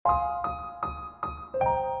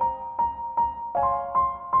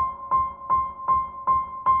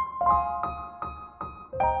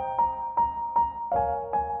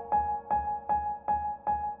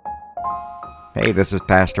Hey, this is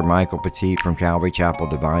Pastor Michael Petit from Calvary Chapel,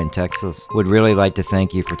 Divine, Texas. Would really like to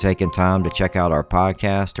thank you for taking time to check out our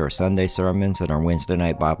podcast, our Sunday sermons, and our Wednesday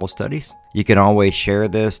night Bible studies. You can always share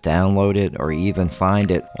this, download it, or even find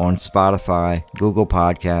it on Spotify, Google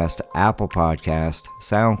Podcast, Apple Podcast,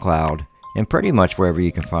 SoundCloud, and pretty much wherever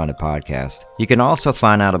you can find a podcast. You can also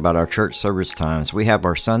find out about our church service times. We have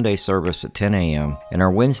our Sunday service at 10 a.m. and our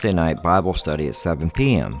Wednesday night Bible study at 7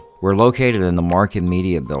 p.m. We're located in the Market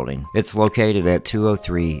Media Building. It's located at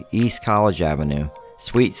 203 East College Avenue,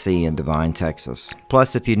 Suite C in Divine, Texas.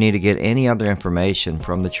 Plus, if you need to get any other information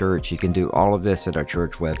from the church, you can do all of this at our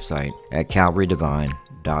church website at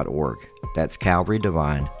calvarydivine.org. That's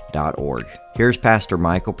calvarydivine.org. Here's Pastor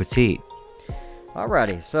Michael Petit.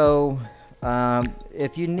 Alrighty, so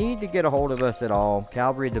if you need to get a hold of us at all,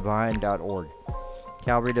 calvarydivine.org.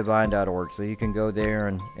 calvarydivine.org. So you can go there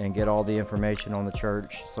and get all the information on the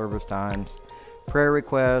church, service times, prayer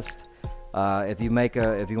request. If you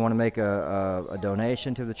want to make a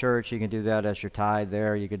donation to the church, you can do that as your tithe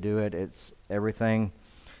there. You can do it. It's everything.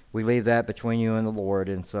 We leave that between you and the Lord.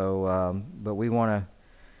 And so, but we want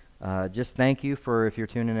to just thank you for if you're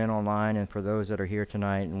tuning in online and for those that are here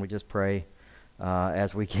tonight. And we just pray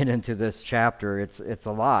as we get into this chapter. It's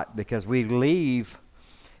a lot because we leave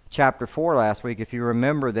chapter 4 last week. If you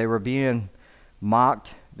remember, they were being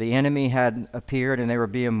mocked. The enemy had appeared and they were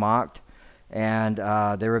being mocked, and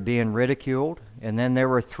they were being ridiculed, and then there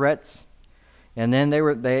were threats, and then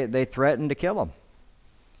they threatened to kill them,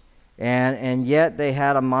 and yet they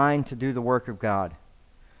had a mind to do the work of God.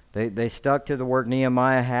 They stuck to the work.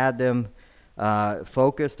 Nehemiah had them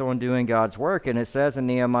focused on doing God's work, and it says in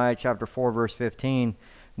Nehemiah chapter 4 verse 15,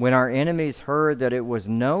 when our enemies heard that it was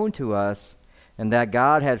known to us and that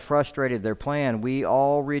God had frustrated their plan, we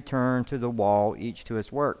all returned to the wall, each to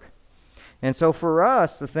his work. And so for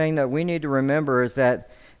us, the thing that we need to remember is that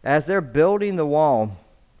as they're building the wall,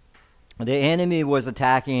 the enemy was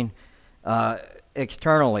attacking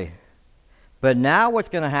externally. But now what's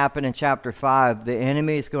going to happen in chapter 5, the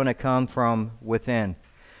enemy is going to come from within.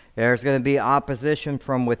 There's going to be opposition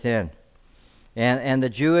from within. And the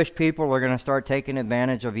Jewish people are going to start taking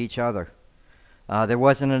advantage of each other. There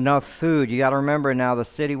wasn't enough food. You got to remember now the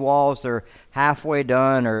city walls are halfway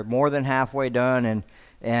done or more than halfway done,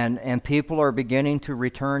 and people are beginning to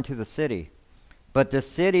return to the city. But the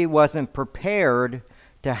city wasn't prepared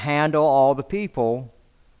to handle all the people,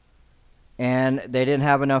 and they didn't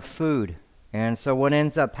have enough food. And so what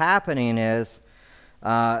ends up happening is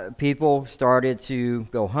people started to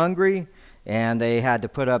go hungry, and they had to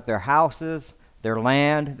put up their houses, their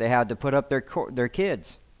land. They had to put up their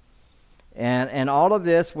kids. And all of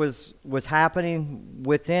this was happening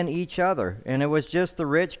within each other. And it was just the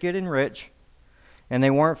rich getting rich, and they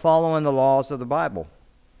weren't following the laws of the Bible.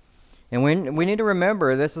 And we need to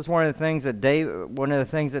remember, this is one of the things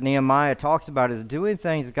that Nehemiah talks about, is doing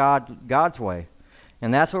things God's way.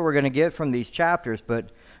 And that's what we're going to get from these chapters.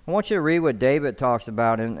 But I want you to read what David talks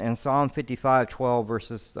about in Psalm 55:12,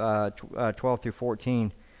 verses 12 through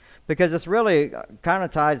 14. Because this really kind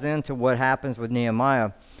of ties into what happens with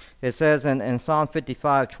Nehemiah. It says in Psalm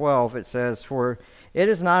 55:12, it says, "For it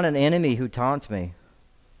is not an enemy who taunts me,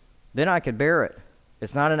 then I could bear it.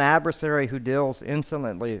 It's not an adversary who deals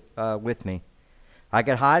insolently with me. I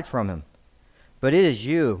could hide from him. But it is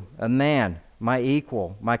you, a man, my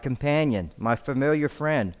equal, my companion, my familiar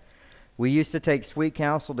friend. We used to take sweet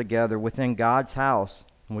counsel together within God's house,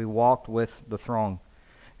 and we walked with the throng."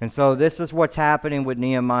 And so this is what's happening with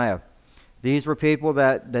Nehemiah. These were people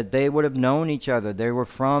that they would have known each other. They were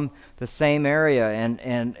from the same area,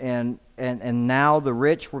 and now the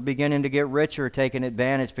rich were beginning to get richer, taking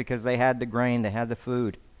advantage because they had the grain, they had the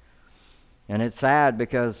food. And it's sad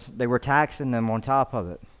because they were taxing them on top of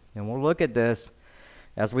it. And we'll look at this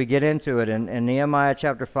as we get into it. In Nehemiah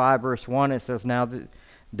chapter 5, verse 1, it says, "Now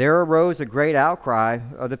there arose a great outcry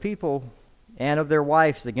of the people and of their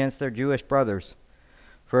wives against their Jewish brothers.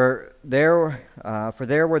 For there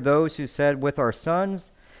were those who said, with our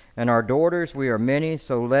sons and our daughters we are many,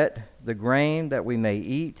 so let the grain that we may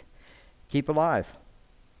eat keep alive.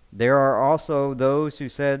 There are also those who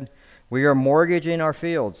said, we are mortgaging our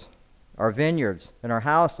fields, our vineyards, and our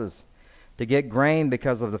houses to get grain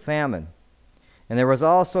because of the famine. And there was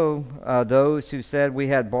also those who said, we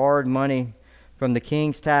had borrowed money from the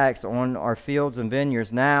king's tax on our fields and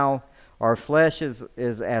vineyards. Now our flesh is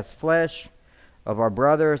as flesh of our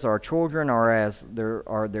brothers, our children are as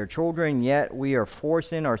their children, yet we are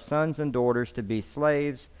forcing our sons and daughters to be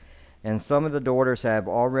slaves, and some of the daughters have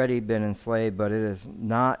already been enslaved, but it is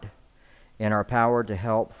not in our power to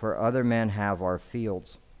help, for other men have our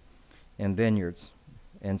fields and vineyards."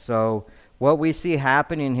 And so what we see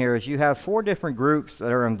happening here is you have 4 different groups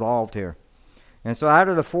that are involved here. And so out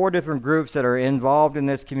of the 4 different groups that are involved in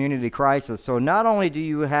this community crisis, so not only do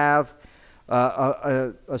you have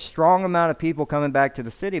a strong amount of people coming back to the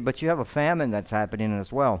city, but you have a famine that's happening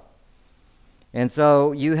as well. And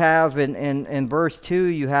so you have in verse 2,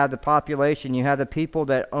 you have the population, you have the people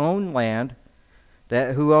that own land,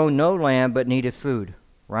 who own no land but needed food,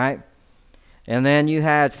 right? And then you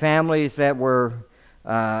had families that were,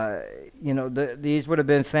 these would have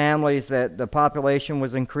been families that the population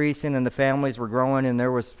was increasing and the families were growing and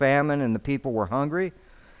there was famine and the people were hungry.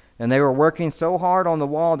 And they were working so hard on the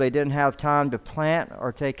wall they didn't have time to plant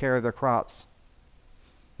or take care of their crops.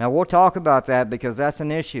 Now we'll talk about that because that's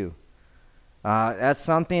an issue. That's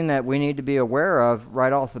something that we need to be aware of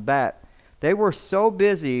right off the bat. They were so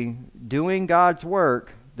busy doing God's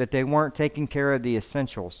work that they weren't taking care of the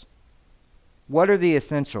essentials. What are the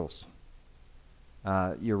essentials?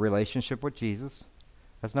 Your relationship with Jesus.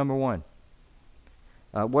 That's number 1.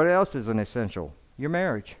 What else is an essential? Your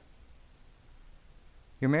marriage.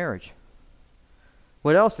 Your marriage.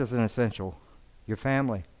 What else is an essential? Your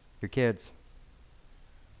family, your kids.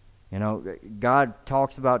 You know, God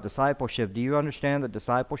talks about discipleship. Do you understand that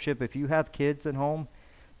discipleship, if you have kids at home,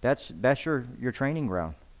 that's your training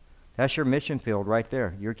ground. That's your mission field right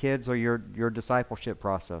there. Your kids are your discipleship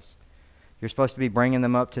process. You're supposed to be bringing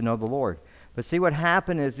them up to know the Lord. But see, what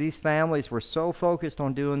happened is these families were so focused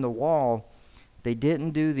on doing the wall, they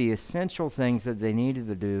didn't do the essential things that they needed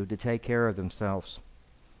to do to take care of themselves.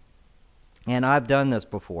 And I've done this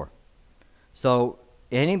before. So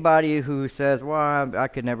anybody who says, well, I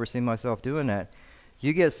could never see myself doing that,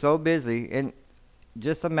 you get so busy. And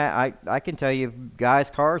just I can tell you guys'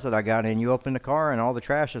 cars that I got in, you open the car and all the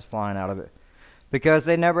trash is flying out of it. Because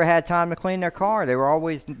they never had time to clean their car. They were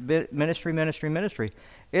always ministry.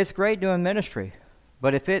 It's great doing ministry,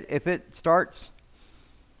 but if it starts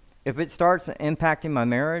impacting my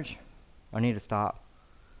marriage, I need to stop.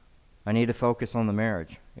 I need to focus on the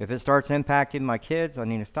marriage. If it starts impacting my kids, I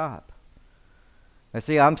need to stop. Now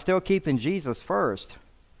see, I'm still keeping Jesus first,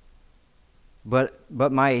 but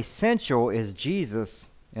my essential is Jesus,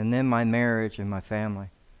 and then my marriage and my family.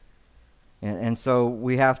 And so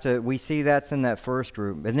we see that's in that first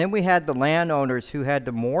group. And then we had the landowners who had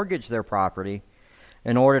to mortgage their property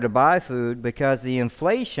in order to buy food because the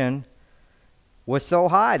inflation was so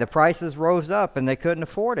high. The prices rose up and they couldn't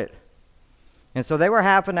afford it. And so they were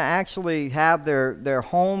having to actually have their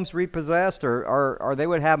homes repossessed or they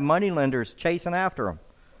would have money lenders chasing after them.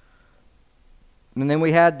 And then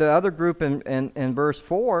we had the other group in verse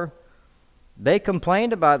 4. They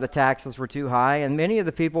complained about the taxes were too high, and many of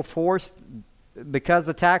the people because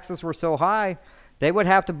the taxes were so high, they would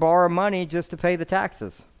have to borrow money just to pay the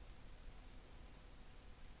taxes.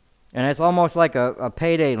 And it's almost like a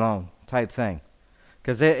payday loan type thing.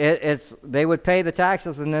 Because they would pay the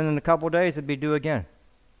taxes, and then in a couple of days it'd be due again.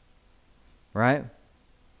 Right?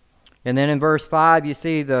 And then in verse 5, you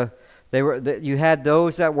see you had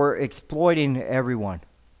those that were exploiting everyone,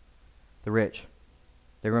 the rich.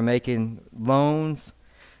 They were making loans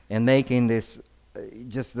and making this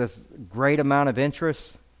great amount of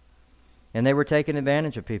interest, and they were taking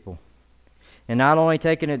advantage of people. And not only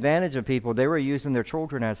taking advantage of people, they were using their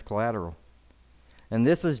children as collateral. And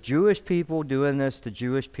this is Jewish people doing this to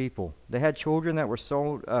Jewish people. They had children that were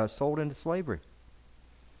sold into slavery.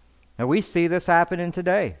 Now we see this happening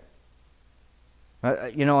today.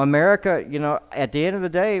 America, at the end of the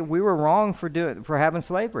day, we were wrong for having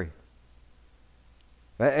slavery.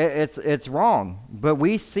 It's wrong, but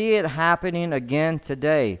we see it happening again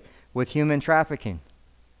today with human trafficking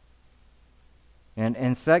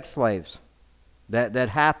and sex slaves that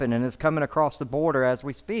happen, and it's coming across the border as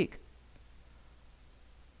we speak.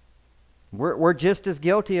 We're just as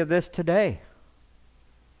guilty of this today,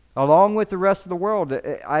 along with the rest of the world.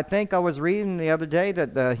 I think I was reading the other day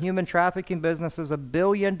that the human trafficking business is $1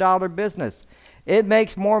 billion business. It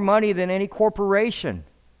makes more money than any corporation.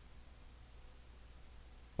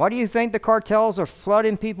 Why do you think the cartels are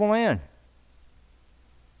flooding people in?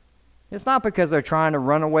 It's not because they're trying to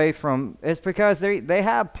run away from, it's because they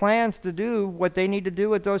have plans to do what they need to do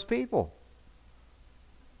with those people.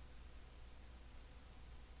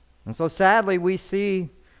 And so sadly we see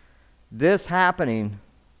this happening,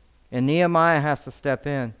 and Nehemiah has to step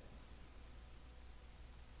in.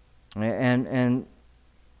 And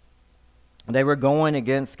they were going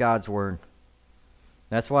against God's word.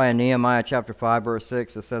 That's why in Nehemiah chapter 5, verse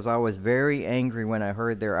 6, it says, I was very angry when I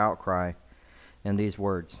heard their outcry in these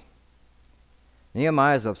words.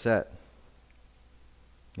 Nehemiah is upset.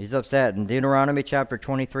 He's upset. In Deuteronomy chapter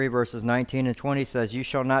 23, verses 19 and 20 says, you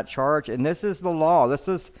shall not charge, and this is the law.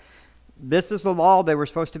 This this is the law they were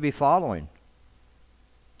supposed to be following.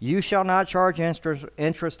 You shall not charge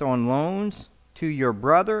interest on loans to your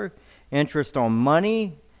brother, interest on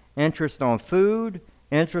money, interest on food,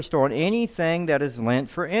 interest on anything that is lent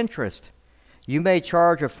for interest. You may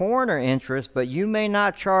charge a foreigner interest, but you may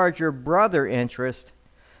not charge your brother interest,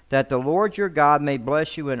 that the Lord your God may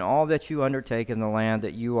bless you in all that you undertake in the land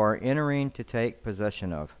that you are entering to take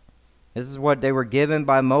possession of. This is what they were given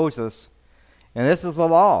by Moses, and this is the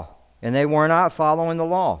law, and they were not following the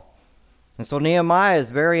law. And so Nehemiah is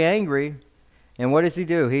very angry, and what does he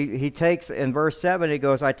do? He takes, in verse 7, he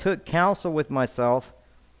goes, I took counsel with myself,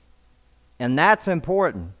 and that's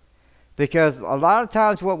important, because a lot of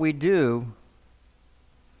times what we do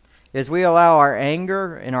is we allow our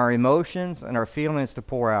anger and our emotions and our feelings to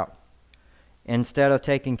pour out instead of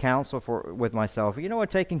taking counsel with myself. You know what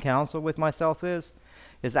taking counsel with myself is?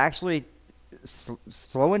 Is actually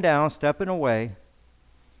slowing down, stepping away,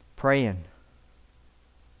 praying,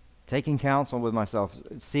 taking counsel with myself,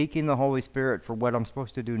 seeking the Holy Spirit for what I'm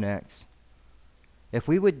supposed to do next. If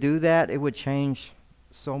we would do that, it would change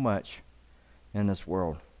so much in this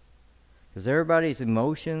world. Because everybody's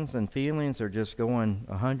emotions and feelings are just going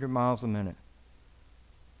 100 miles a minute.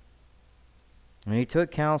 And he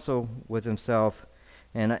took counsel with himself,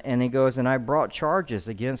 and he goes, and I brought charges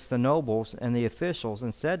against the nobles and the officials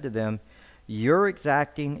and said to them, you're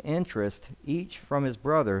exacting interest, each from his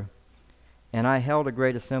brother, and I held a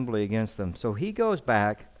great assembly against them. So he goes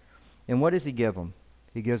back, and what does he give them?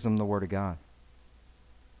 He gives them the Word of God.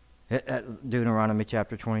 Deuteronomy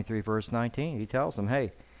chapter 23, verse 19, he tells them,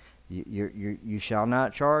 hey, you shall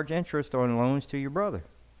not charge interest on loans to your brother.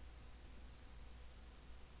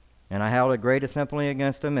 And I held a great assembly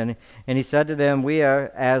against them, and he said to them, we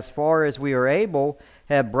are, as far as we are able,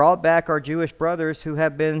 have brought back our Jewish brothers who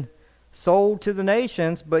have been sold to the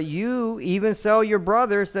nations, but you even sell your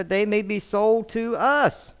brothers that they may be sold to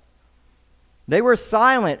us. They were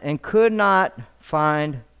silent and could not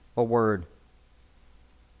find a word.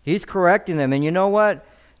 He's correcting them, and you know what?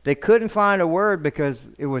 They couldn't find a word because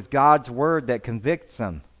it was God's word that convicts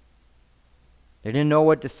them. They didn't know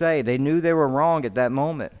what to say. They knew they were wrong at that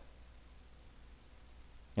moment.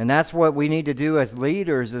 And that's what we need to do as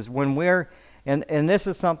leaders is when we're, and this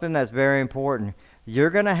is something that's very important. You're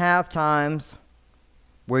going to have times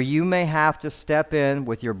where you may have to step in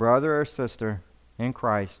with your brother or sister in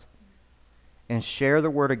Christ and share the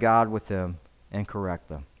Word of God with them and correct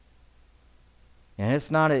them. And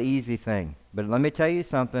it's not an easy thing. But let me tell you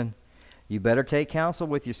something. You better take counsel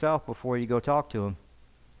with yourself before you go talk to them.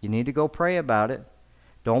 You need to go pray about it.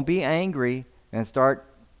 Don't be angry and start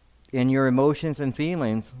in your emotions and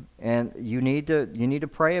feelings. And you need to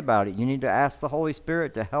pray about it. You need to ask the Holy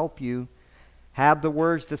Spirit to help you have the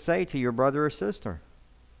words to say to your brother or sister.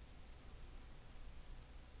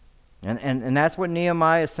 And that's what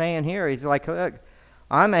Nehemiah is saying here. He's like, look,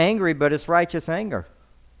 I'm angry, but it's righteous anger.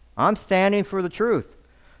 I'm standing for the truth.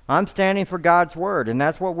 I'm standing for God's word, and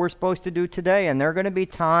that's what we're supposed to do today. And there are going to be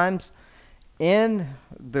times in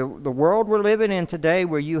the world we're living in today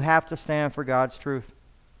where you have to stand for God's truth.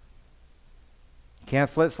 You can't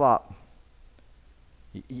flip-flop.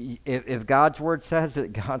 If God's word says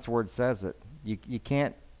it, God's word says it. You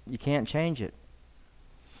can't change it.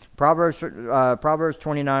 Proverbs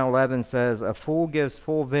 29:11 says, "A fool gives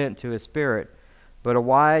full vent to his spirit, but a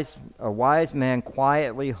wise man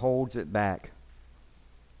quietly holds it back."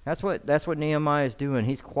 That's what Nehemiah is doing.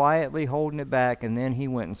 He's quietly holding it back, and then he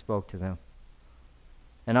went and spoke to them.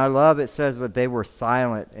 And I love it says that they were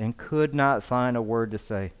silent and could not find a word to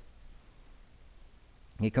say.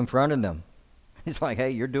 He confronted them. He's like,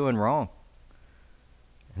 "Hey, you're doing wrong."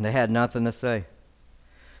 And they had nothing to say.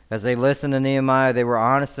 As they listened to Nehemiah, they were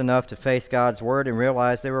honest enough to face God's word and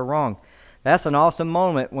realize they were wrong. That's an awesome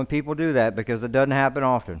moment when people do that, because it doesn't happen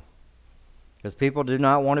often. Because people do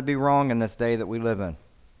not want to be wrong in this day that we live in.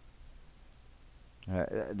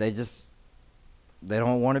 They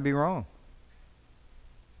don't want to be wrong.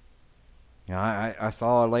 You know, I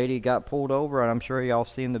saw a lady got pulled over, and I'm sure y'all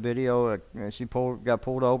seen the video. She got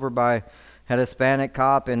pulled over by a Hispanic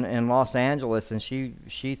cop in Los Angeles, and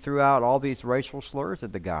she threw out all these racial slurs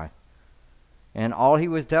at the guy. And all he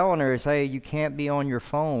was telling her is, "Hey, you can't be on your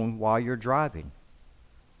phone while you're driving."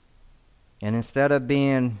 And instead of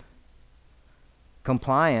being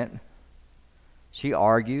compliant, she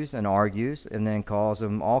argues and then calls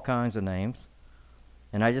him all kinds of names.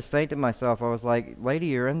 And I just think to myself, I was like, "Lady,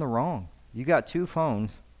 you're in the wrong. You got 2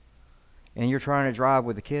 phones, and you're trying to drive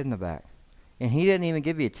with a kid in the back." And he didn't even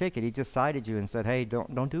give you a ticket. He just cited you and said, "Hey,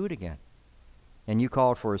 don't do it again." And you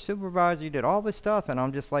called for a supervisor. You did all this stuff, and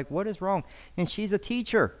I'm just like, what is wrong? And she's a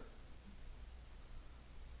teacher.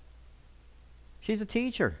 She's a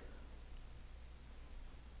teacher.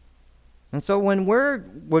 And so when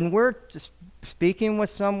we're just speaking with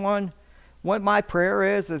someone, what my prayer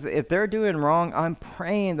is if they're doing wrong, I'm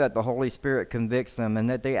praying that the Holy Spirit convicts them and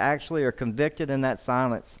that they actually are convicted in that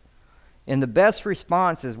silence. And the best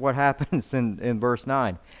response is what happens in verse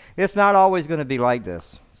 9. It's not always going to be like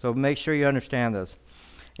this. So make sure you understand this.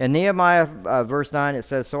 In Nehemiah verse 9 it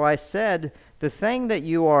says, "So I said, the thing that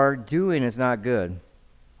you are doing is not good.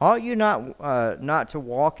 Ought you not to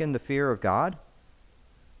walk in the fear of God,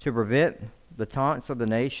 to prevent the taunts of the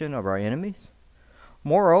nation of our enemies?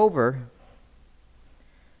 Moreover,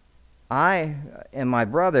 I and my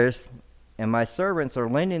brothers and my servants are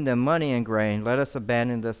lending them money and grain. Let us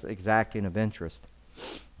abandon this exacting of interest."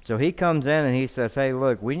 So he comes in and he says, hey,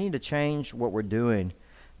 look, we need to change what we're doing.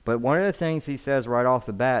 But one of the things he says right off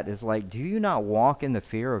the bat is like, do you not walk in the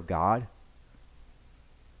fear of God?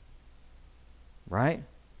 Right?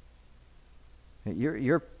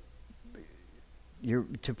 You're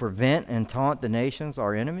to prevent and taunt the nations,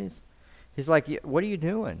 our enemies. He's like, what are you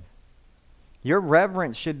doing? Your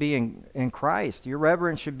reverence should be in Christ. Your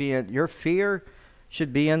reverence should be your fear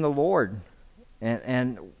should be in the Lord.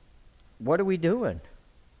 And what are we doing?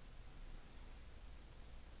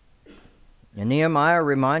 And Nehemiah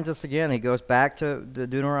reminds us again, he goes back to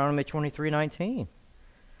Deuteronomy 23:19.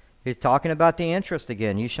 He's talking about the interest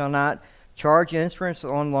again. You shall not charge interest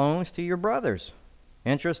on loans to your brothers.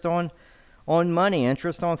 Interest on money,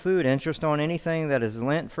 interest on food, interest on anything that is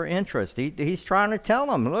lent for interest. He's trying to tell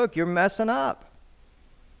them, look, you're messing up.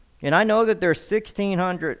 And I know that there's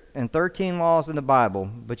 1,613 laws in the Bible,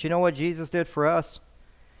 but you know what Jesus did for us?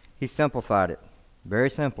 He simplified it, very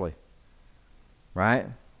simply, right?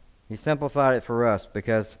 He simplified it for us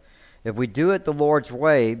because if we do it the Lord's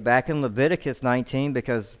way, back in Leviticus 19,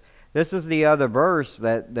 because this is the other verse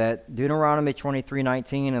that Deuteronomy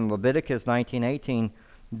 23:19 and Leviticus 19:18,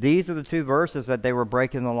 these are the two verses that they were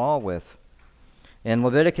breaking the law with. In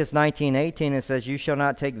Leviticus 19:18 it says, "You shall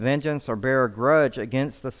not take vengeance or bear a grudge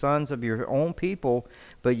against the sons of your own people,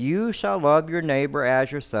 but you shall love your neighbor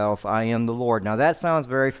as yourself. I am the Lord." Now that sounds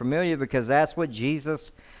very familiar because that's what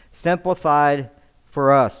Jesus simplified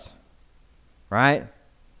for us, right?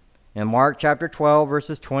 In Mark chapter 12,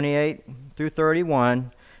 verses 28 through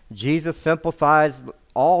 31, Jesus simplifies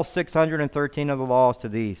all 613 of the laws to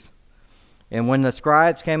these. "And when the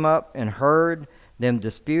scribes came up and heard them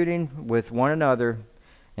disputing with one another,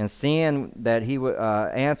 and seeing that he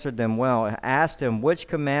answered them well, asked him, which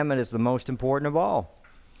commandment is the most important of all?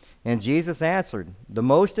 And Jesus answered, the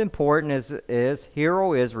most important is, Hear,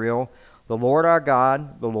 O Israel, the Lord our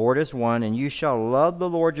God, the Lord is one, and you shall love the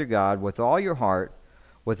Lord your God with all your heart,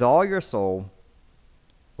 with all your soul,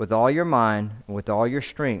 with all your mind, and with all your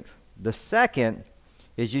strength. The second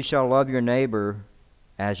is you shall love your neighbor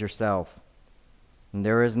as yourself. And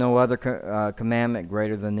there is no other commandment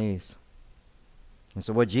greater than these." And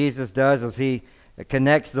so what Jesus does is he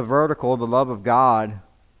connects the vertical, the love of God,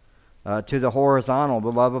 to the horizontal,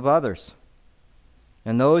 the love of others.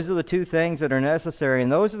 And those are the two things that are necessary,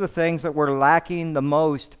 and those are the things that we're lacking the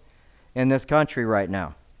most in this country right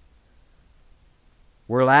now.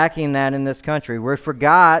 We're lacking that in this country. We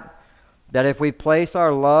forgot that if we place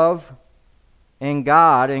our love in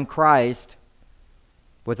God, in Christ,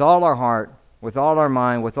 with all our heart, with all our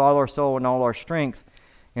mind, with all our soul, and all our strength,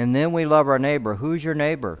 and then we love our neighbor. Who's your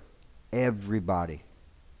neighbor? Everybody.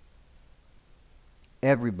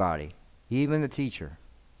 Everybody. Even the teacher.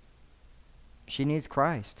 She needs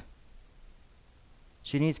Christ.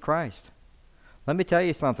 She needs Christ. Let me tell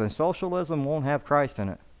you something. Socialism won't have Christ in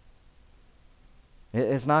it.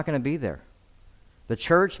 It's not going to be there. The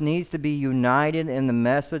church needs to be united in the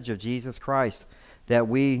message of Jesus Christ, that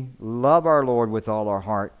we love our Lord with all our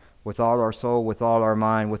heart, with all our soul, with all our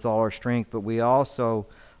mind, with all our strength, but we also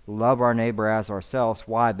love our neighbor as ourselves.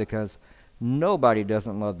 Why? Because nobody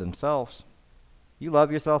doesn't love themselves. You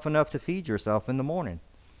love yourself enough to feed yourself in the morning,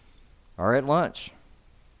 or at lunch,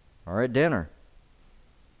 or at dinner,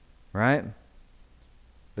 right?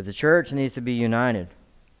 But the church needs to be united.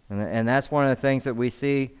 And that's one of the things that we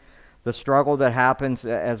see, the struggle that happens,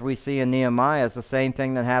 as we see in Nehemiah, is the same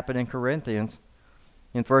thing that happened in Corinthians.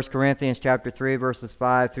 In 1 Corinthians chapter 3, verses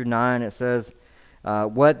 5 through 9, it says,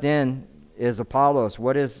 "What then is Apollos?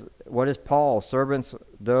 What is Paul? Servants,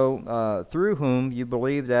 though through whom you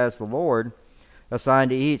believed as the Lord assigned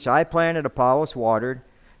to each. I planted, Apollos watered,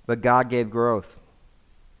 but God gave growth.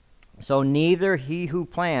 So neither he who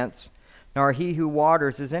plants nor he who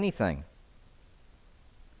waters is anything,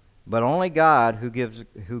 but only God who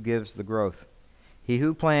gives the growth. He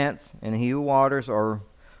who plants and he who waters are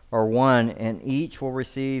one, and each will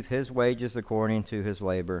receive his wages according to his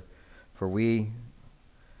labor. for we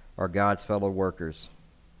are God's fellow workers.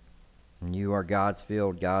 And you are God's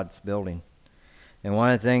field, God's building. And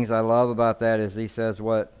one of the things I love about that is he says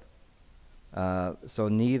what? So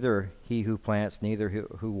neither he who plants, neither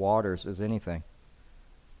who waters is anything.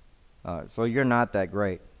 So you're not that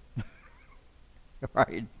great.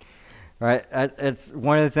 Right? Right? It's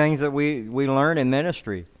one of the things that we learn in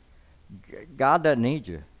ministry. God doesn't need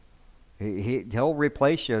you. He'll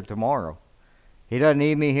replace you tomorrow. He doesn't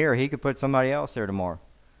need me here. He could put somebody else there tomorrow.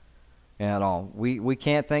 And we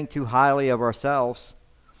can't think too highly of ourselves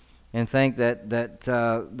and think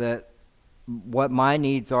that what my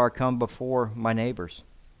needs are come before my neighbor's.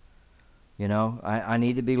 You know, I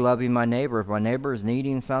need to be loving my neighbor. If my neighbor is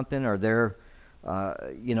needing something, or they're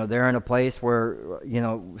in a place where,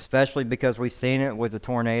 especially because we've seen it with the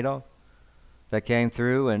tornado that came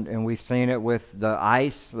through, and we've seen it with the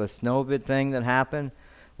ice, the snowvid thing that happened,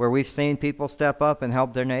 where we've seen people step up and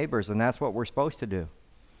help their neighbors, and that's what we're supposed to do.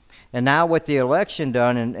 And now with the election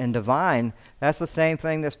done in Divine, that's the same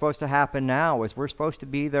thing that's supposed to happen now, is we're supposed to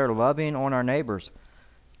be there loving on our neighbors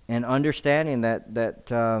and understanding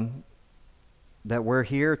that we're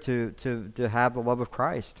here to have the love of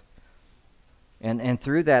Christ. And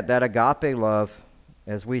through that agape love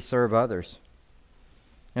as we serve others.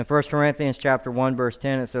 In 1 Corinthians chapter 1, verse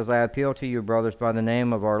 10, it says, I appeal to you, brothers, by the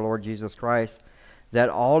name of our Lord Jesus Christ, that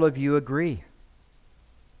all of you agree,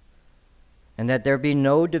 and that there be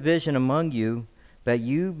no division among you, that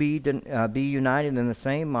you be united in the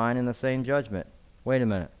same mind and the same judgment. Wait a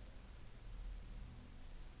minute.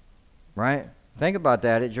 Right? Think about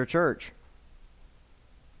that at your church.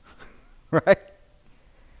 Right?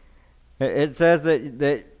 It says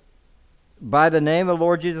that by the name of the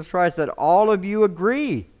Lord Jesus Christ, that all of you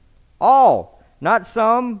agree. All. Not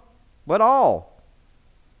some, but all.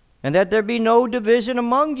 And that there be no division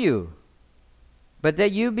among you, but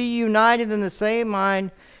that you be united in the same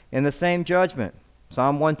mind and the same judgment.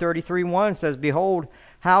 Psalm 133:1 says, behold,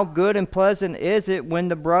 how good and pleasant is it when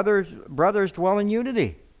the brothers dwell in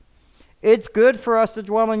unity. It's good for us to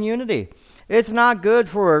dwell in unity. It's not good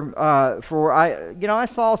I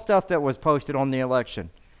saw stuff that was posted on the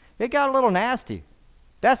election. It got a little nasty.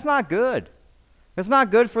 That's not good. It's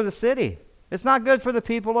not good for the city. It's not good for the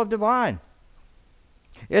people of Divine.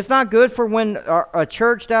 It's not good for when a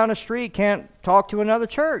church down the street can't talk to another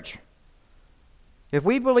church. If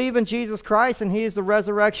we believe in Jesus Christ and He is the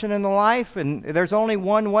resurrection and the life, and there's only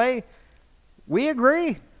one way, we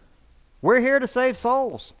agree. We're here to save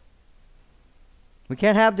souls. We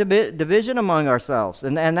can't have division among ourselves.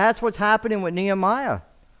 And that's what's happening with Nehemiah.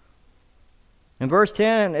 In verse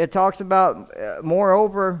 10, it talks about,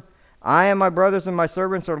 moreover, I and my brothers and my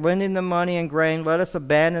servants are lending them money and grain. Let us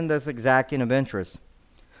abandon this exacting of interest.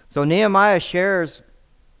 So Nehemiah shares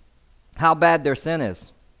how bad their sin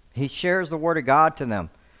is. He shares the word of God to them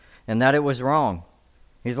and that it was wrong.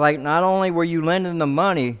 He's like, not only were you lending them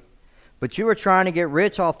money, but you were trying to get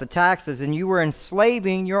rich off the taxes, and you were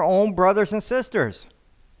enslaving your own brothers and sisters.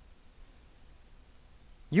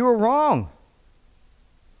 You were wrong.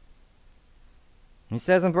 He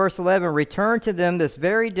says in verse 11, return to them this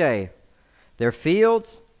very day their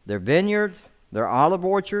fields, their vineyards, their olive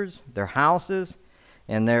orchards, their houses,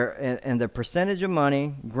 and the percentage of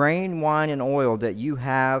money, grain, wine, and oil that you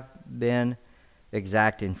have been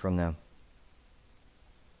exacting from them.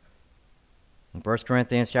 In 1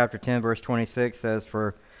 Corinthians chapter 10, verse 26 says,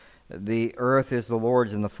 for the earth is the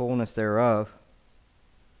Lord's and the fullness thereof.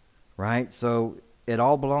 Right? So it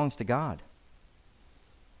all belongs to God.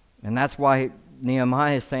 And that's why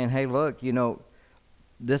Nehemiah is saying, hey, look,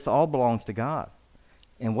 this all belongs to God.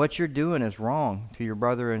 And what you're doing is wrong to your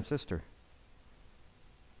brother and sister.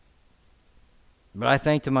 But I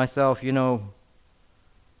think to myself,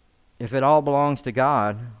 if it all belongs to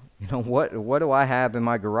God, what do I have in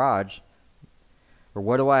my garage? Or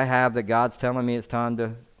what do I have that God's telling me it's time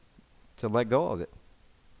to let go of it?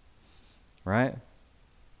 Right?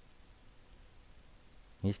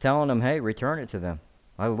 He's telling them, hey, return it to them.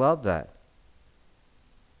 I love that.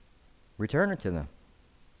 Return it to them.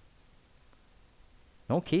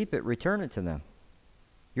 Don't keep it. Return it to them.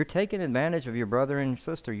 You're taking advantage of your brother and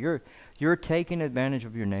sister. You're taking advantage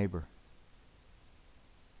of your neighbor.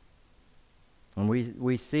 And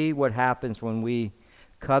we see what happens when we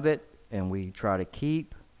covet and we try to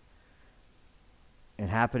keep. It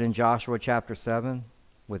happened in Joshua chapter 7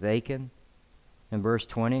 with Achan in verse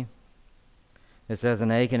 20. It says,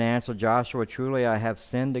 and Achan answered Joshua, truly I have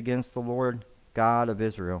sinned against the Lord God of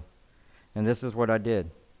Israel. And this is what I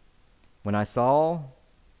did. When I saw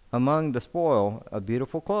among the spoil a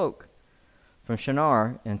beautiful cloak from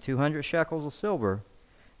Shinar and 200 shekels of silver,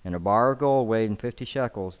 and a bar of gold weighing 50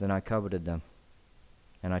 shekels. Then I coveted them,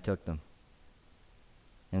 and I took them.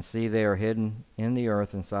 And see, they are hidden in the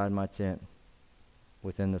earth inside my tent,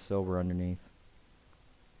 within the silver underneath.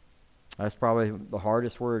 That's probably the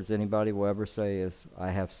hardest words anybody will ever say is, I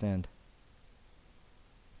have sinned.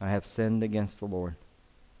 I have sinned against the Lord.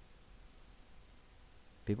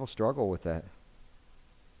 People struggle with that.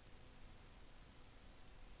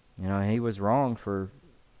 You know, he was wrong for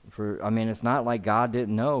I mean, it's not like God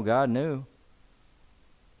didn't know. God knew.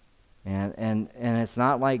 And it's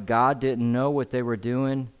not like God didn't know what they were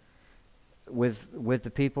doing with the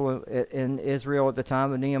people in Israel at the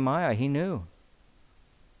time of Nehemiah. He knew.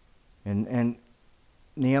 And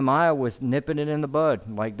Nehemiah was nipping it in the bud.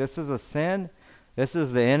 Like, this is a sin. This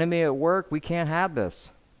is the enemy at work. We can't have this.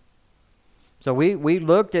 So we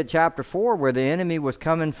looked at chapter 4 where the enemy was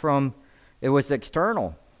coming from. It was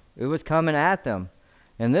external. It was coming at them.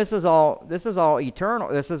 And this is all eternal.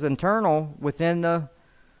 This is internal within the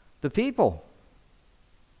people.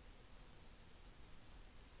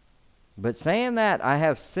 But saying that I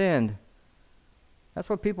have sinned, that's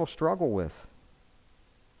what people struggle with.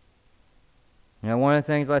 You know, one of the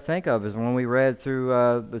things I think of is when we read through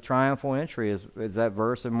the triumphal entry is that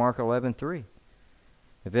verse in Mark 11:3.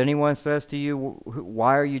 If anyone says to you,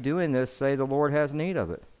 why are you doing this? Say the Lord has need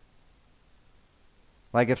of it.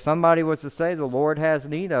 Like, if somebody was to say the Lord has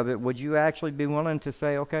need of it, would you actually be willing to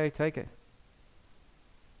say, okay, take it?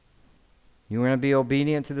 You're going to be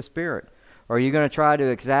obedient to the Spirit. Or are you going to try to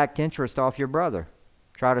exact interest off your brother?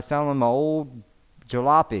 Try to sell him an old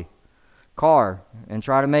jalopy car and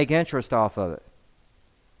try to make interest off of it.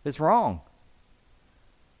 It's wrong.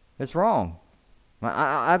 It's wrong.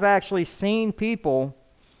 I've actually seen people,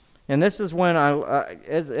 and this is when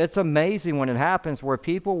it's amazing when it happens, where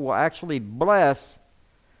people will actually bless.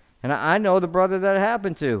 And I know the brother that it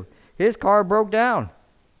happened to. His car broke down.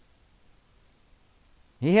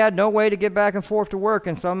 He had no way to get back and forth to work,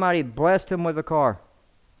 and somebody blessed him with a car.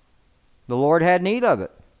 The Lord had need of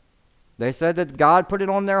it. They said that God put it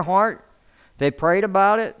on their heart. They prayed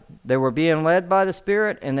about it. They were being led by the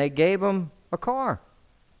Spirit, and they gave him a car.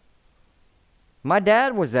 My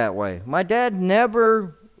dad was that way. My dad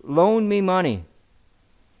never loaned me money.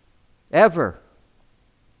 Ever.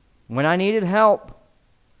 When I needed help,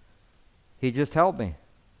 he just helped me.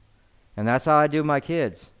 And that's how I do my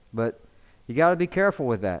kids. But you got to be careful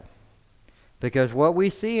with that. Because what we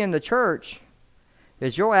see in the church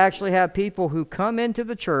is you'll actually have people who come into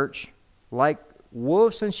the church like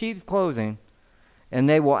wolves in sheep's clothing, and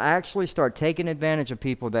they will actually start taking advantage of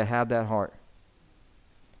people that have that heart.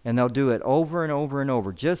 And they'll do it over and over and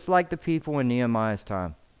over, just like the people in Nehemiah's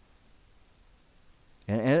time.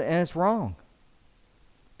 And it's wrong.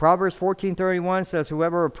 Proverbs 14:31 says,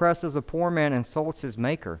 whoever oppresses a poor man insults his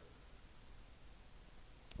maker,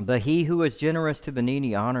 but he who is generous to the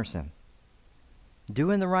needy honors him.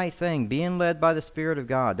 Doing the right thing, being led by the Spirit of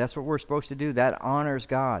God, that's what we're supposed to do. That honors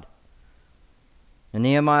God. In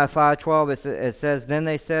Nehemiah 5:12 it says, then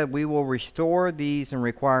they said, we will restore these and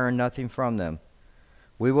require nothing from them.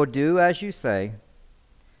 We will do as you say.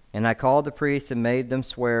 And I called the priests and made them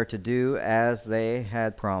swear to do as they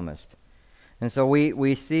had promised. And so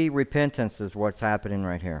we see repentance is what's happening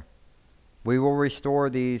right here. We will restore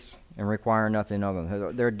these and require nothing of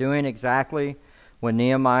them. They're doing exactly what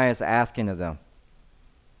Nehemiah is asking of them.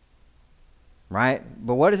 Right?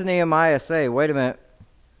 But what does Nehemiah say? Wait a minute.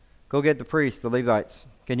 Go get the priests, the Levites.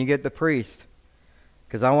 Can you get the priests?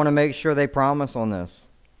 Because I want to make sure they promise on this.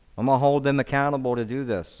 I'm going to hold them accountable to do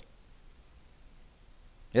this.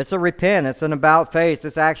 It's a repent. It's an about face.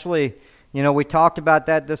 It's actually, you know, we talked about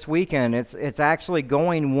that this weekend. It's actually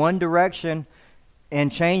going one direction and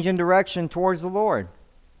changing direction towards the Lord.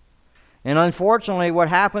 And unfortunately, what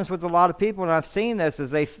happens with a lot of people, and I've seen this,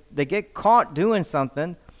 is they get caught doing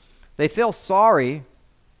something. They feel sorry,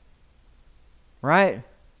 right?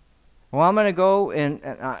 Well, I'm going to go and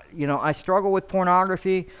I struggle with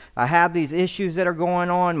pornography. I have these issues that are going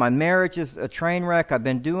on. My marriage is a train wreck. I've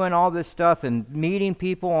been doing all this stuff and meeting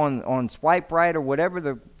people on Swipe Right or whatever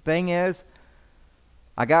the thing is.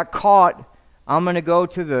 I got caught. I'm going to go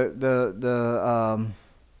to the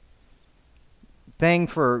thing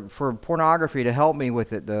for pornography to help me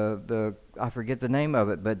with it. I forget the name of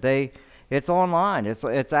it, but it's online.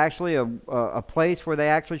 It's actually a place where they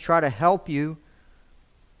actually try to help you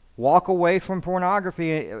walk away from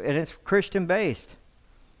pornography, and it's Christian based.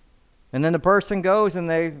 And then the person goes and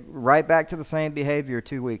they right back to the same behavior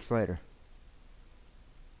 2 weeks later.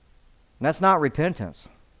 And that's not repentance.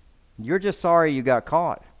 You're just sorry you got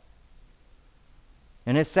caught.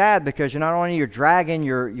 And it's sad because you're dragging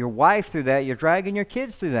your wife through that, you're dragging your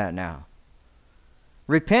kids through that now.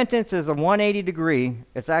 Repentance is a 180 degree.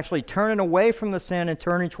 It's actually turning away from the sin and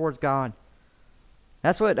turning towards God.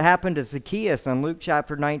 That's what happened to Zacchaeus in Luke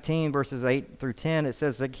chapter 19, verses 8 through 10. It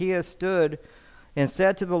says, Zacchaeus stood and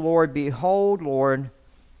said to the Lord, Behold, Lord,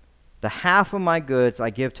 the half of my goods I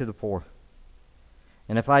give to the poor.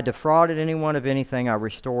 And if I defrauded anyone of anything, I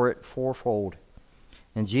restore it fourfold.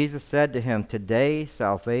 And Jesus said to him, Today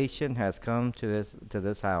salvation has come to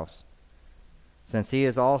this house, since he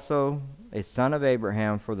is also a son of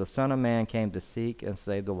Abraham, for the Son of Man came to seek and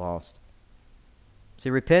save the lost. See,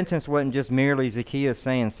 repentance wasn't just merely Zacchaeus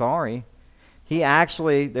saying sorry.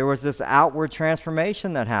 There was this outward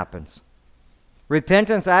transformation that happens.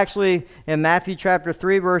 Repentance actually, in Matthew chapter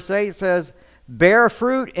 3, verse 8, says, bear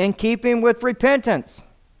fruit in keeping with repentance.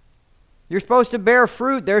 You're supposed to bear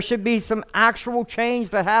fruit. There should be some actual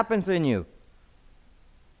change that happens in you.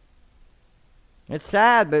 It's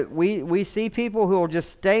sad, but we see people who will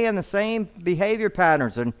just stay in the same behavior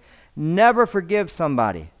patterns and never forgive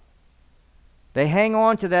somebody. They hang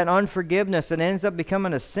on to that unforgiveness and it ends up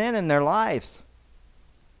becoming a sin in their lives.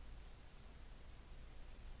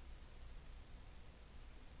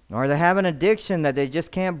 Or they have an addiction that they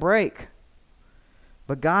just can't break.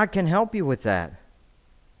 But God can help you with that.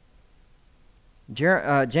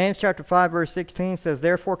 James chapter 5, verse 16 says,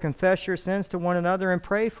 Therefore confess your sins to one another and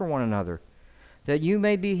pray for one another, that you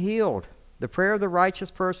may be healed. The prayer of the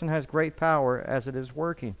righteous person has great power as it is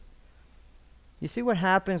working. You see, what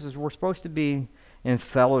happens is we're supposed to be in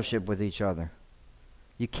fellowship with each other.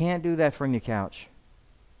 You can't do that from your couch.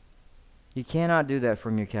 You cannot do that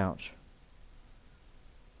from your couch.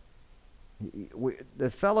 The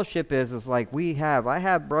fellowship is like I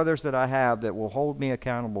have brothers that I have that will hold me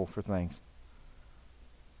accountable for things.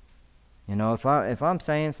 You know, if I'm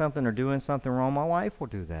saying something or doing something wrong, my wife will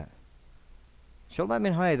do that. She'll let me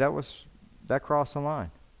know, hey, that crossed the line.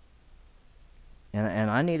 And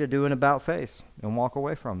I need to do an about face and walk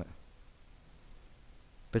away from it.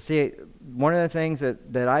 But see, one of the things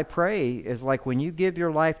that I pray is like when you give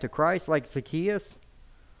your life to Christ, like Zacchaeus,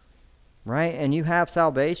 right, and you have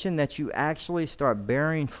salvation, that you actually start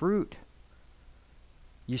bearing fruit.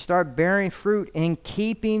 You start bearing fruit in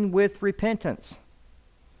keeping with repentance.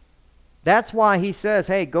 That's why he says,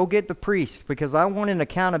 hey, go get the priest, because I want an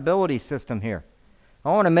accountability system here.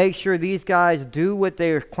 I want to make sure these guys do what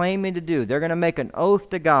they're claiming to do. They're going to make an oath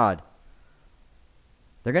to God.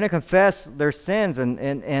 They're going to confess their sins,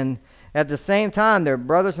 and at the same time, they're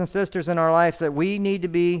brothers and sisters in our lives that we need to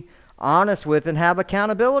be honest with and have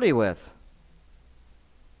accountability with.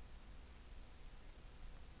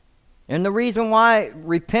 And the reason why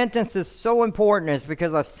repentance is so important is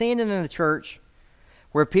because I've seen it in the church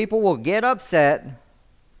where people will get upset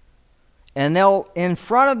and they'll, in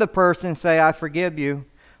front of the person, say, I forgive you,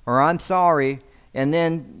 or I'm sorry, and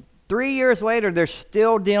then 3 years later, they're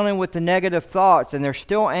still dealing with the negative thoughts, and they're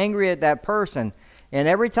still angry at that person. And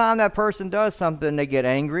every time that person does something, they get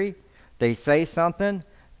angry, they say something,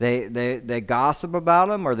 they gossip about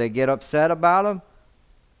them, or they get upset about them.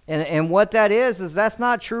 And what that is that's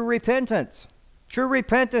not true repentance. True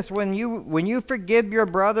repentance, when you forgive your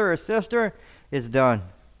brother or sister, is done.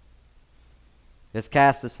 It's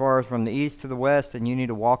cast as far as from the east to the west, and you need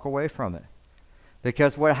to walk away from it.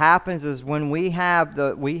 Because what happens is when we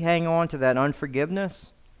hang on to that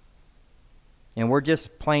unforgiveness, and we're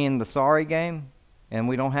just playing the sorry game, and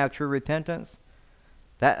we don't have true repentance,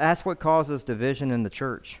 that's what causes division in the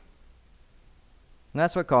church. And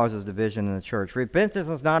that's what causes division in the church. Repentance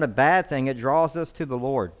is not a bad thing. It draws us to the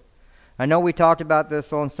Lord. I know we talked about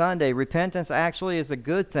this on Sunday. Repentance actually is a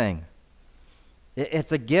good thing.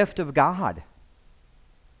 It's a gift of God.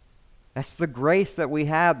 That's the grace that we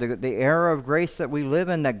have, the era of grace that we live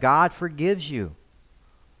in, that God forgives you.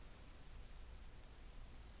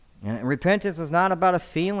 And repentance is not about a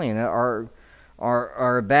feeling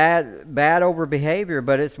or bad over behavior,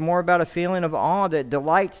 but it's more about a feeling of awe that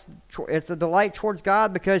delights. It's a delight towards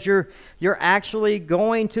God because you're actually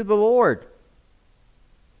going to the Lord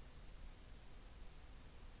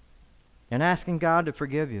and asking God to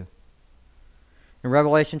forgive you. In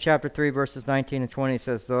Revelation chapter 3, verses 19 and 20, it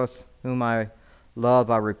says, Those whom I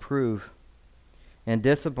love I reprove and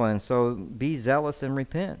discipline, so be zealous and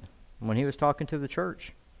repent. When he was talking to the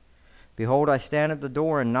church, Behold, I stand at the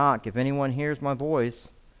door and knock. If anyone hears my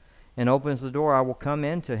voice and opens the door, I will come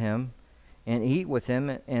into him and eat with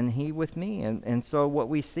him and he with me. And so what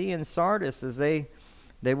we see in Sardis is they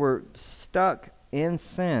were stuck in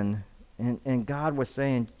sin, and God was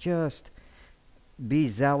saying, just be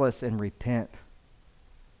zealous and repent.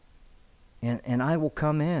 And I will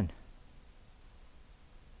come in.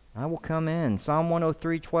 I will come in. Psalm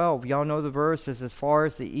 103:12. Y'all know the verse is, as far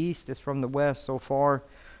as the east is from the west, so far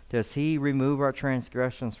does he remove our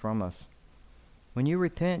transgressions from us. When you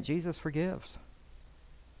repent, Jesus forgives.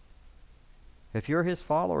 If you're his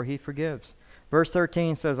follower, he forgives. Verse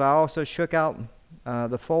 13 says, I also shook out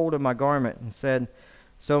the fold of my garment and said,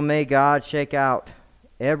 so may God shake out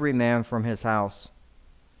every man from his house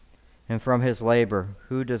and from his labor,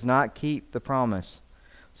 who does not keep the promise.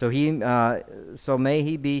 So may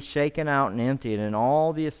he be shaken out and emptied. And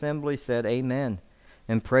all the assembly said, Amen,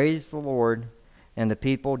 and praised the Lord. And the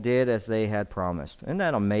people did as they had promised. Isn't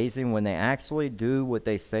that amazing when they actually do what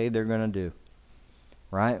they say they're going to do?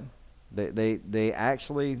 Right? They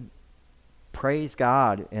actually praise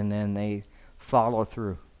God, and then they follow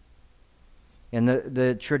through. And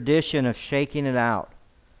the tradition of shaking it out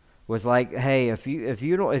was like, hey, if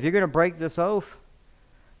you're going to break this oath,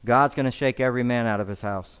 God's going to shake every man out of his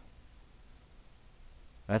house.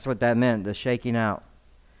 That's what that meant, the shaking out.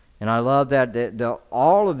 And I love that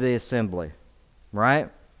all of the assembly, right,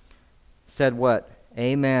 said what?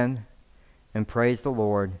 Amen, and praised the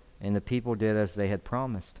Lord, and the people did as they had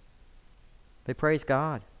promised. They praised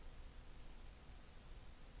God.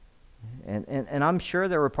 And I'm sure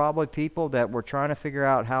there were probably people that were trying to figure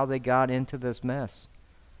out how they got into this mess.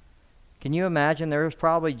 Can you imagine? There was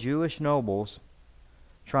probably Jewish nobles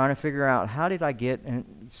trying to figure out, how did I get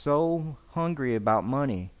so hungry about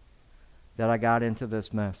money that I got into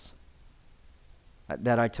this mess?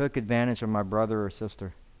 That I took advantage of my brother or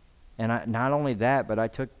sister. And not only that, but I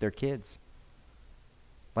took their kids.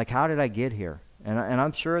 Like, how did I get here? And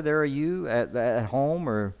I'm sure there are you at home,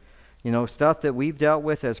 or stuff that we've dealt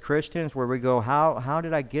with as Christians, where we go, how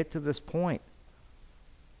did I get to this point?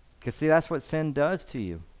 Because see, that's what sin does to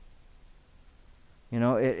you.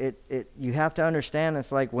 You have to understand,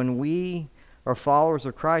 it's like when we are followers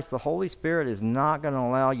of Christ, the Holy Spirit is not going to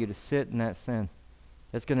allow you to sit in that sin.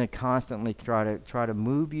 It's going to constantly try to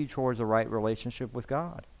move you towards a right relationship with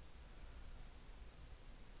God.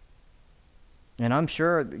 And I'm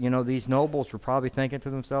sure, these nobles were probably thinking to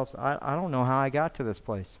themselves, I don't know how I got to this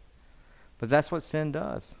place. But that's what sin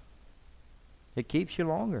does. It keeps you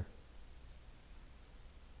longer.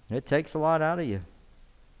 It takes a lot out of you.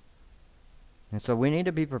 And so we need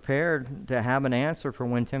to be prepared to have an answer for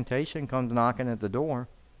when temptation comes knocking at the door,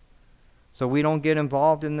 so we don't get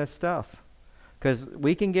involved in this stuff. Because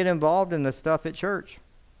we can get involved in this stuff at church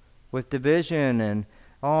with division and,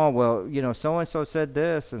 so-and-so said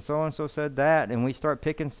this and so-and-so said that, and we start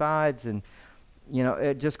picking sides, and,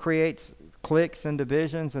 it just creates cliques and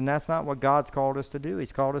divisions, and that's not what God's called us to do.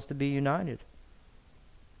 He's called us to be united.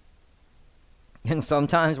 And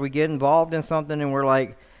sometimes we get involved in something and we're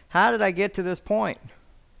like, how did I get to this point?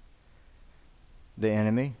 The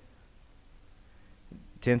enemy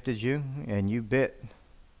tempted you, and you bit,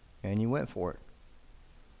 and you went for it.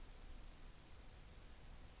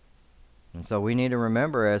 And so we need to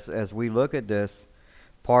remember, as we look at this,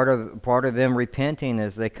 part of them repenting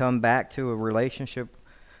is they come back to a relationship,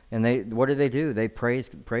 and what do? They praise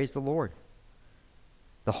the Lord.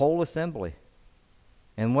 The whole assembly.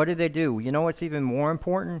 And what did they do? You know what's even more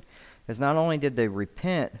important is not only did they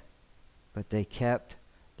repent, but they kept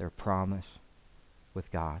their promise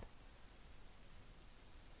with God.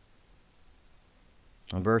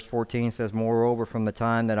 And verse 14 says, moreover, from the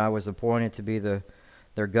time that I was appointed to be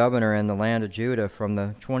their governor in the land of Judah, from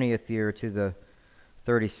the 20th year to the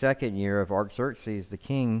 32nd year of Artaxerxes the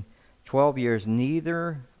king, 12 years,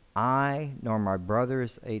 neither I nor my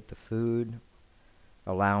brothers ate the food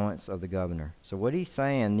allowance of the governor. So what he's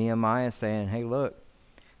saying, Nehemiah is saying, hey, look,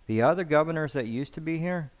 the other governors that used to be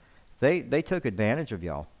here, they took advantage of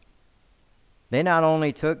y'all. They not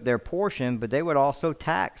only took their portion, but they would also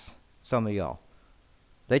tax some of y'all.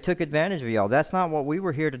 They took advantage of y'all. That's not what we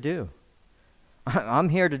were here to do. I'm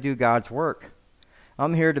here to do God's work.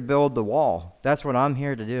 I'm here to build the wall. That's what I'm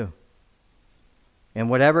here to do. And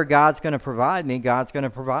whatever God's going to provide me, God's going to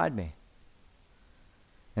provide me.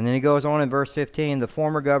 And then he goes on in verse 15, the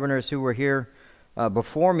former governors who were here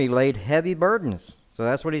before me laid heavy burdens. So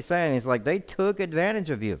that's what he's saying. He's like, they took advantage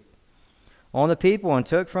of you on the people and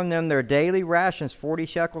took from them their daily rations, 40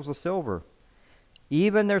 shekels of silver.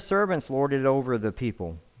 Even their servants lorded it over the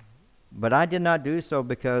people. But I did not do so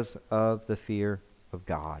because of the fear of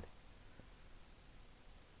God.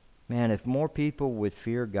 Man, if more people would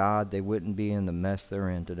fear God, they wouldn't be in the mess they're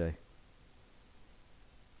in today.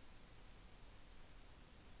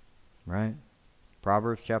 Right?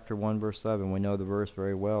 Proverbs chapter 1, verse 7, we know the verse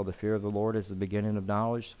very well. The fear of the Lord is the beginning of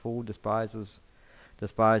knowledge. Fool despise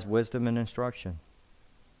wisdom and instruction.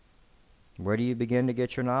 Where do you begin to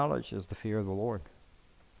get your knowledge? Is the fear of the Lord.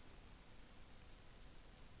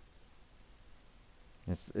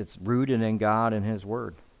 It's rooted in God and His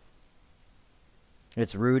Word.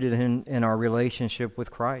 It's rooted in our relationship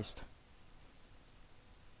with Christ.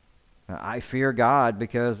 I fear God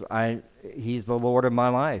because He's the Lord of my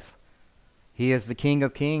life. He is the King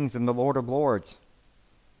of kings and the Lord of lords.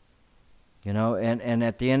 You know, and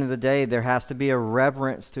at the end of the day, there has to be a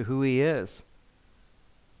reverence to who He is.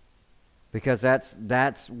 Because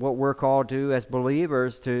that's what we're called to as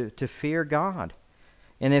believers, to fear God.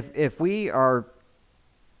 And if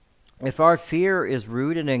our fear is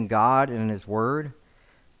rooted in God and in His Word,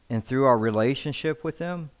 and through our relationship with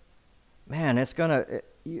Him, man, it's gonna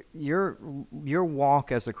your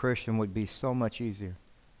walk as a Christian would be so much easier.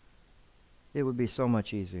 It would be so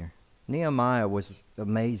much easier. Nehemiah was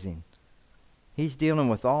amazing. He's dealing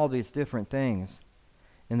with all these different things.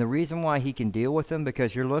 And the reason why he can deal with them,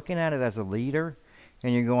 because you're looking at it as a leader,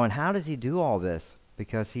 and you're going, how does he do all this?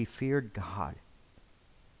 Because he feared God.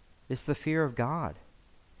 It's the fear of God.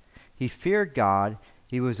 He feared God.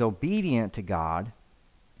 He was obedient to God.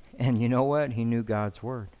 And you know what? He knew God's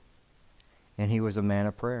Word. And he was a man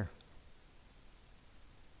of prayer.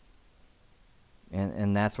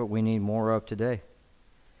 And that's what we need more of today.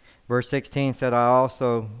 Verse 16 said, I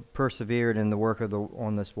also persevered in the work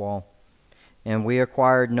on this wall. And we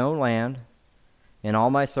acquired no land, and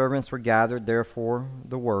all my servants were gathered there for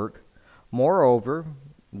the work. Moreover,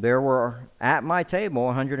 there were at my table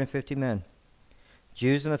 150 men,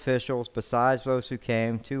 Jews and officials, besides those who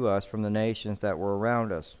came to us from the nations that were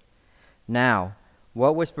around us. Now,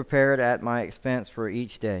 what was prepared at my expense for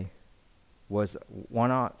each day was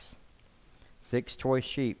 1 ox, 6 choice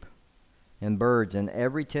sheep, and birds, and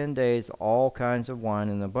every 10 days all kinds of wine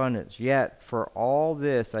in abundance. Yet for all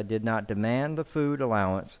this I did not demand the food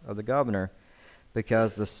allowance of the governor,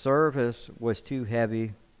 because the service was too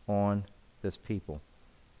heavy on this people.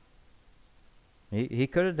 He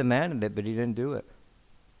could have demanded it, but he didn't do it.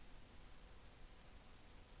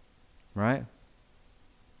 Right?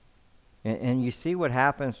 And you see what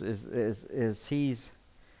happens is he's,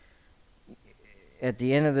 at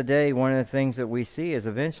the end of the day, one of the things that we see is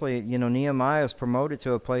eventually, Nehemiah is promoted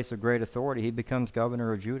to a place of great authority. He becomes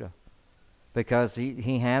governor of Judah because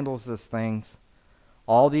he handles these things,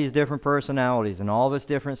 all these different personalities and all this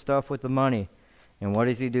different stuff with the money. And what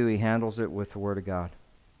does he do? He handles it with the Word of God.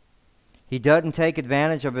 He doesn't take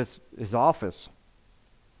advantage of his office,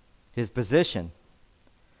 his position,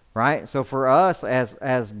 right? So for us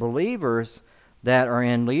as believers that are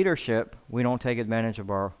in leadership, we don't take advantage of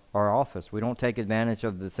our office. We don't take advantage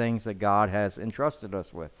of the things that God has entrusted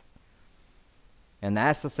us with. And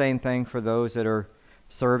that's the same thing for those that are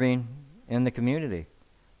serving in the community.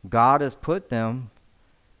 God has put them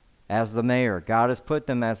as the mayor. God has put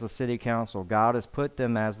them as the city council. God has put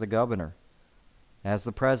them as the governor, as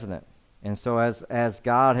the president. And so as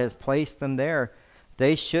God has placed them there,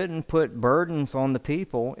 they shouldn't put burdens on the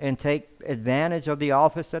people and take advantage of the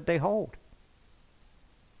office that they hold.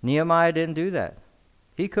 Nehemiah didn't do that.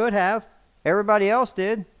 He could have. Everybody else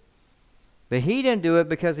did. But he didn't do it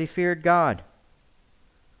because he feared God.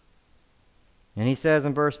 And he says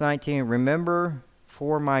in verse 19, remember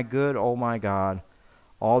for my good, O my God,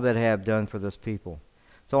 all that I have done for this people.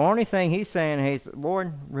 So the only thing he's saying is,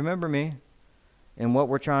 Lord, remember me and what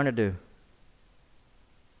we're trying to do.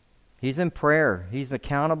 He's in prayer. He's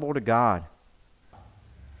accountable to God.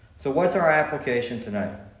 So what's our application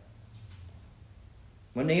tonight?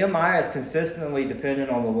 When Nehemiah is consistently dependent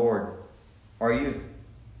on the Lord, are you?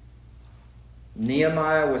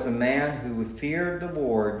 Nehemiah was a man who feared the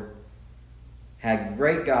Lord, had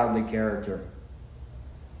great godly character,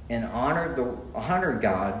 and honored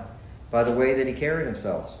God by the way that he carried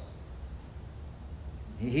himself.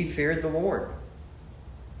 He feared the Lord.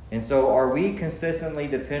 And so are we consistently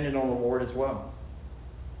dependent on the Lord as well?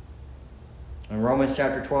 In Romans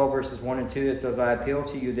chapter 12, verses 1 and 2, it says, I appeal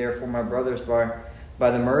to you, therefore, my brothers,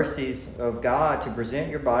 by the mercies of God, to present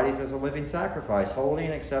your bodies as a living sacrifice, holy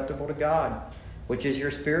and acceptable to God, which is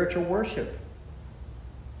your spiritual worship.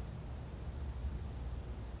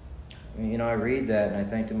 I read that and I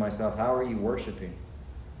think to myself, how are you worshiping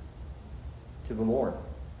to the Lord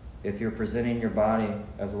if you're presenting your body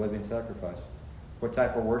as a living sacrifice? What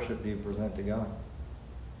type of worship do you present to God?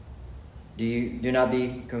 Do not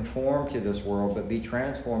be conformed to this world, but be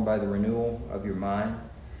transformed by the renewal of your mind,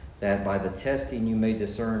 that by the testing you may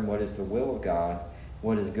discern what is the will of God,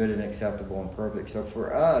 what is good and acceptable and perfect. So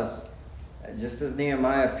for us, just as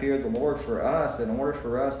Nehemiah feared the Lord, for us, in order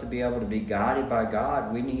for us to be able to be guided by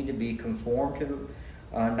God, we need to be conformed to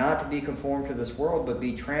not to be conformed to this world, but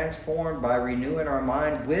be transformed by renewing our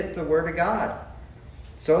mind with the Word of God.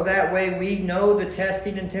 So that way we know the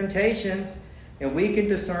testing and temptations And we can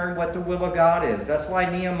discern what the will of God is. That's why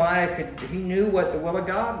Nehemiah he knew what the will of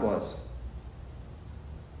God was.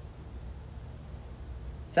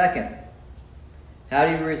 Second, how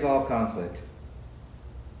do you resolve conflict?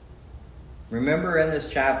 Remember in this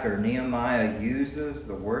chapter, Nehemiah uses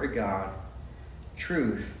the Word of God,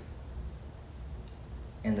 truth,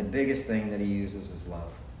 and the biggest thing that he uses is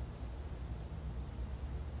love.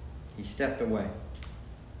 He stepped away.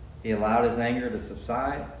 He allowed his anger to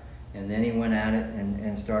subside, and then he went at it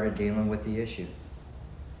and started dealing with the issue.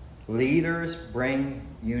 Leaders bring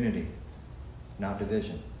unity, not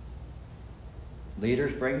division.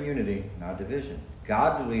 Leaders bring unity, not division.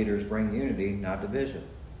 Godly leaders bring unity, not division.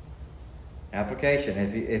 Application.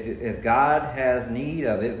 If God has need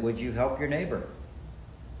of it, would you help your neighbor?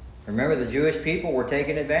 Remember, the Jewish people were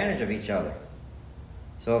taking advantage of each other.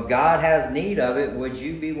 So if God has need of it, would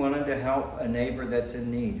you be willing to help a neighbor that's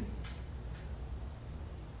in need?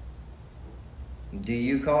 Do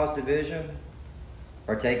you cause division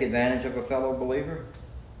or take advantage of a fellow believer?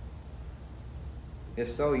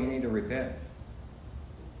 If so, you need to repent.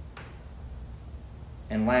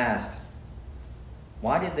 And last,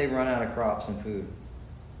 why did they run out of crops and food?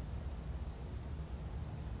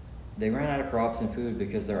 They ran out of crops and food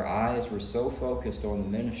because their eyes were so focused on the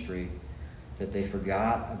ministry that they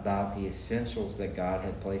forgot about the essentials that God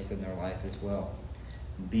had placed in their life as well.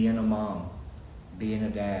 Being a mom, being a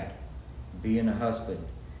dad, being a husband,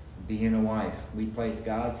 being a wife. We place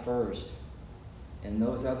God first, and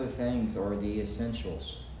those other things are the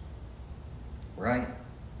essentials. Right?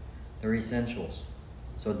 They're essentials.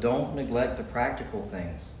 So don't neglect the practical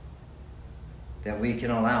things that we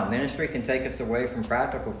can allow. Ministry can take us away from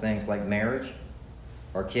practical things like marriage,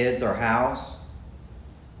 our kids, our house.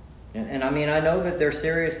 And I mean, I know that there's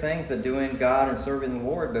serious things that doing God and serving the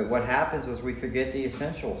Lord, but what happens is we forget the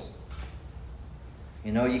essentials.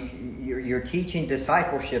 You know, you're teaching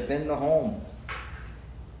discipleship in the home.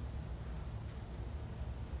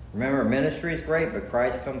 Remember, ministry is great, but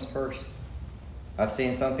Christ comes first. I've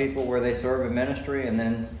seen some people where they serve in ministry and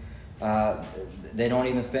then they don't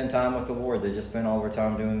even spend time with the Lord. They just spend all their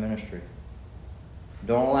time doing ministry.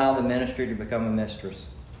 Don't allow the ministry to become a mistress.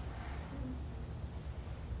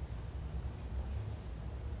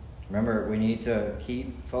 Remember, we need to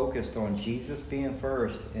keep focused on Jesus being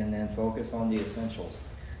first and then focus on the essentials.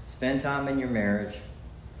 Spend time in your marriage.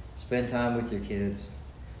 Spend time with your kids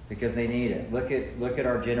because they need it. Look at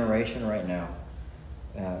our generation right now.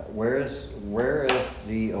 Where is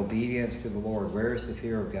the obedience to the Lord? Where is the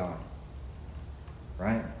fear of God?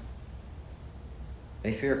 Right?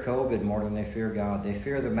 They fear COVID more than they fear God. They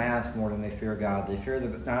fear the mask more than they fear God. They fear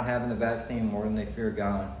not having the vaccine more than they fear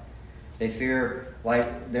God. They fear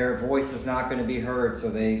like their voice is not going to be heard, so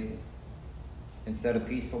they, instead of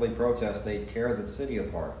peacefully protest, they tear the city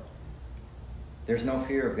apart. There's no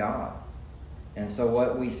fear of God. And so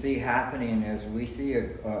what we see happening is we see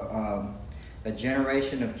a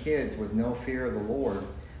generation of kids with no fear of the Lord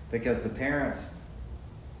because the parents,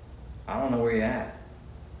 I don't know where you're at.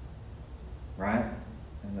 Right?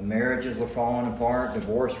 And the marriages are falling apart.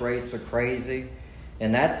 Divorce rates are crazy.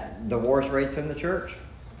 And that's divorce rates in the church,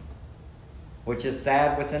 which is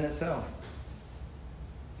sad within itself.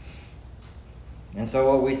 And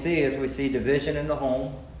so what we see is we see division in the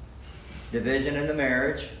home, division in the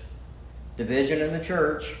marriage, division in the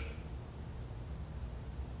church.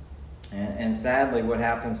 And sadly, what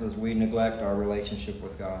happens is we neglect our relationship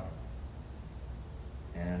with God.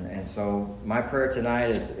 And so my prayer tonight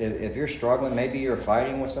is if you're struggling, maybe you're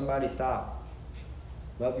fighting with somebody, stop.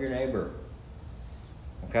 Love your neighbor.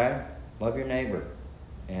 Okay? Love your neighbor.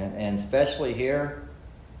 And especially here,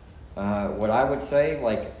 what I would say,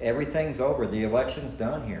 like everything's over. The election's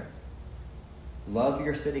done here. Love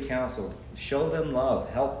your city council. Show them love.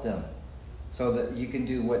 Help them so that you can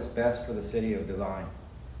do what's best for the city of Divine.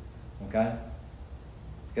 Okay?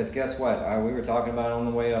 Because guess what? We were talking about it on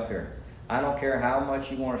the way up here. I don't care how much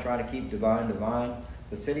you want to try to keep Divine.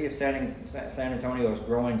 The city of San Antonio is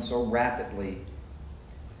growing so rapidly.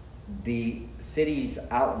 The cities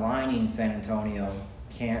outlining San Antonio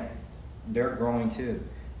they're growing too.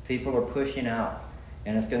 People are pushing out.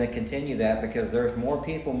 And it's going to continue that because there's more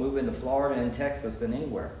people moving to Florida and Texas than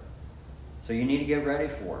anywhere. So you need to get ready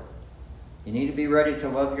for it. You need to be ready to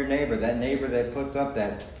love your neighbor, that neighbor that puts up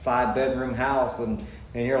that 5-bedroom house and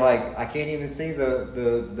you're like, I can't even see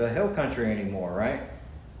the hill country anymore, right?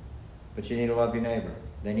 But you need to love your neighbor.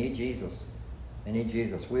 They need Jesus. They need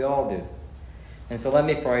Jesus. We all do. And so let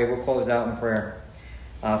me pray. We'll close out in prayer.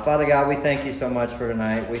 Father God, we thank you so much for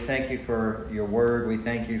tonight. We thank you for your word. We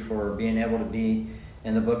thank you for being able to be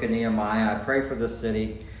in the book of Nehemiah. I pray for this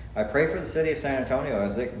city. I pray for the city of San Antonio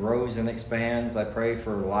as it grows and expands. I pray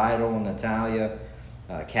for Lytle and Natalia,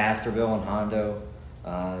 Casterville and Hondo.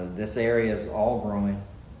 This area is all growing.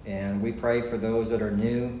 And we pray for those that are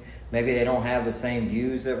new. Maybe they don't have the same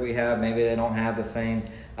views that we have. Maybe they don't have the same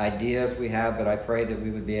ideas we have. But I pray that we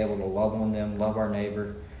would be able to love on them, love our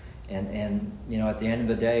neighbor. And you know, at the end of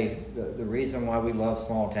the day, the reason why we love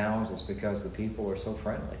small towns is because the people are so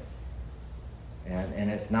friendly. And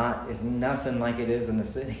it's nothing like it is in the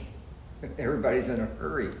city. Everybody's in a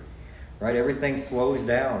hurry, right? Everything slows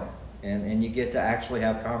down. And you get to actually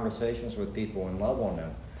have conversations with people and love on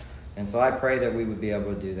them. And so I pray that we would be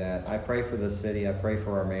able to do that. I pray for the city. I pray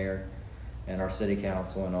for our mayor and our city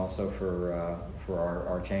council, and also for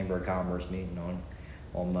our Chamber of Commerce meeting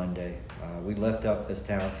on Monday. We lift up this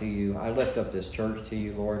town to you. I lift up this church to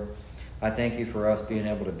you, Lord. I thank you for us being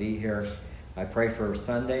able to be here. I pray for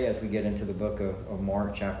Sunday as we get into the book of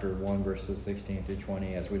Mark, chapter 1, verses 16 through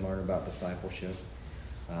 20, as we learn about discipleship.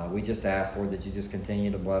 We just ask, Lord, that you just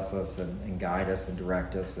continue to bless us and guide us and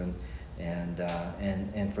direct us.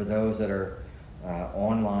 And for those that are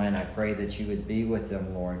online, I pray that you would be with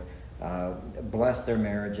them, Lord. Bless their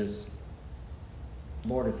marriages.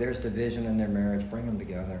 Lord, if there's division in their marriage, bring them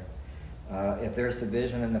together. If there's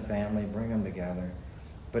division in the family, bring them together.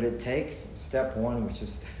 But it takes step one, which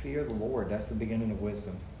is to fear the Lord. That's the beginning of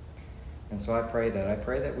wisdom. And so I pray that. I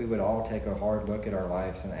pray that we would all take a hard look at our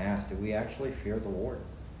lives and ask, do we actually fear the Lord?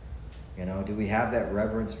 You know, do we have that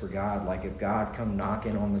reverence for God? Like if God come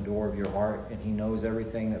knocking on the door of your heart and he knows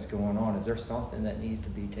everything that's going on, is there something that needs to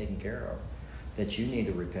be taken care of that you need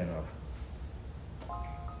to repent of?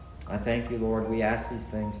 I thank you, Lord. We ask these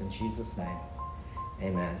things in Jesus' name.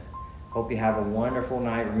 Amen. Hope you have a wonderful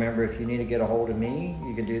night. Remember, if you need to get a hold of me,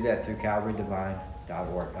 you can do that through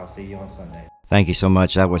calvarydivine.org. I'll see you on Sunday. Thank you so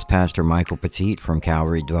much. That was Pastor Michael Petit from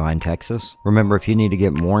Calvary Divine, Texas. Remember, if you need to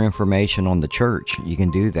get more information on the church, you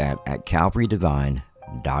can do that at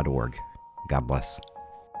calvarydivine.org. God bless.